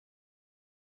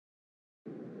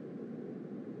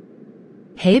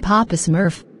Hey Papa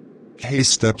Smurf. Hey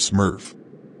Step Smurf.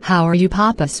 How are you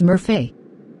Papa Smurfy?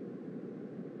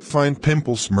 Fine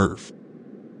Pimple Smurf.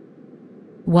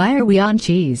 Why are we on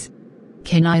cheese?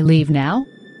 Can I leave now?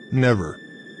 Never.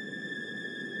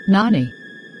 Nani?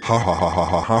 Ha ha ha ha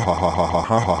ha ha ha ha ha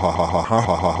ha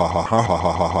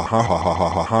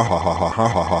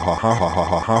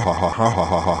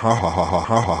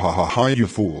ha ha, you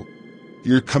fool.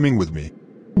 You're coming with me.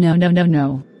 No no no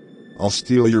no. I'll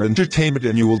steal your entertainment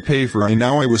and you will pay for it.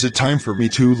 Now I was it time for me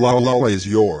to la la la is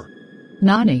your.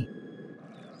 Nani?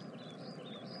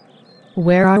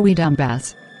 Where are we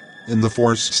dumbass? In the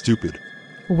forest stupid.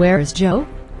 Where is Joe?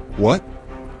 What?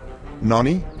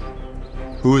 Nani?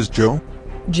 Who is Joe?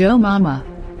 Joe Mama.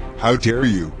 How dare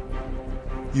you?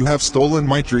 You have stolen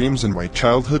my dreams and my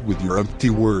childhood with your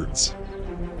empty words.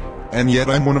 And yet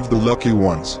I'm one of the lucky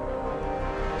ones.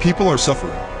 People are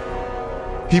suffering.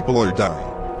 People are dying.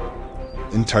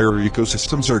 Entire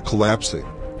ecosystems are collapsing.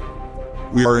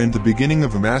 We are in the beginning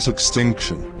of a mass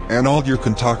extinction, and all you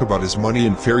can talk about is money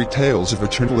and fairy tales of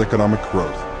eternal economic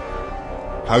growth.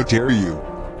 How dare you?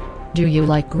 Do you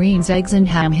like greens, eggs and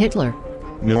ham, Hitler?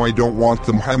 No, I don't want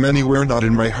them ham anywhere, not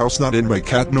in my house, not in my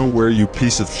cat, nowhere, you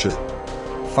piece of shit.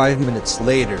 5 minutes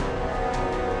later.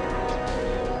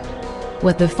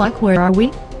 What the fuck, where are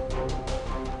we?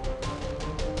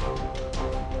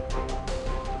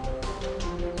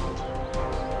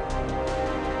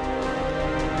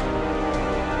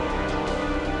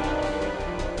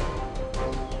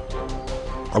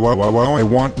 I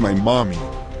want my mommy.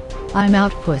 I'm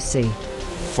out, pussy.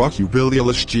 Fuck you, Billie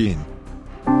Eilish Jean.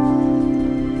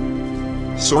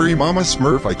 Sorry Mama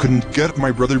Smurf, I couldn't get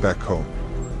my brother back home.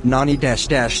 Nani dash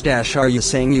dash dash, are you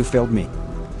saying you failed me?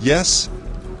 Yes.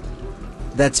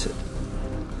 That's it.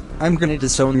 I'm gonna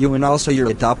disown you and also you're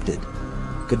adopted.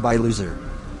 Goodbye, loser.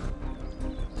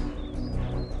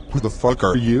 Who the fuck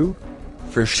are you?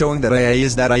 For showing that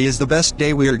I is the best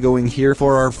day, we are going here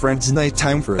for our friends' night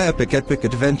time for epic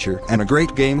adventure and a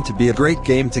great game to be a great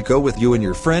game to go with you and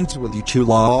your friends, with you two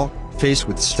lol, face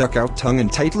with stuck out tongue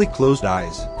and tightly closed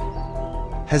eyes.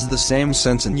 Has the same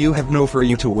sense and you have no for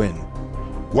you to win.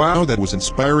 Wow, that was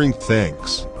inspiring,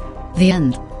 thanks. The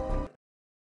end.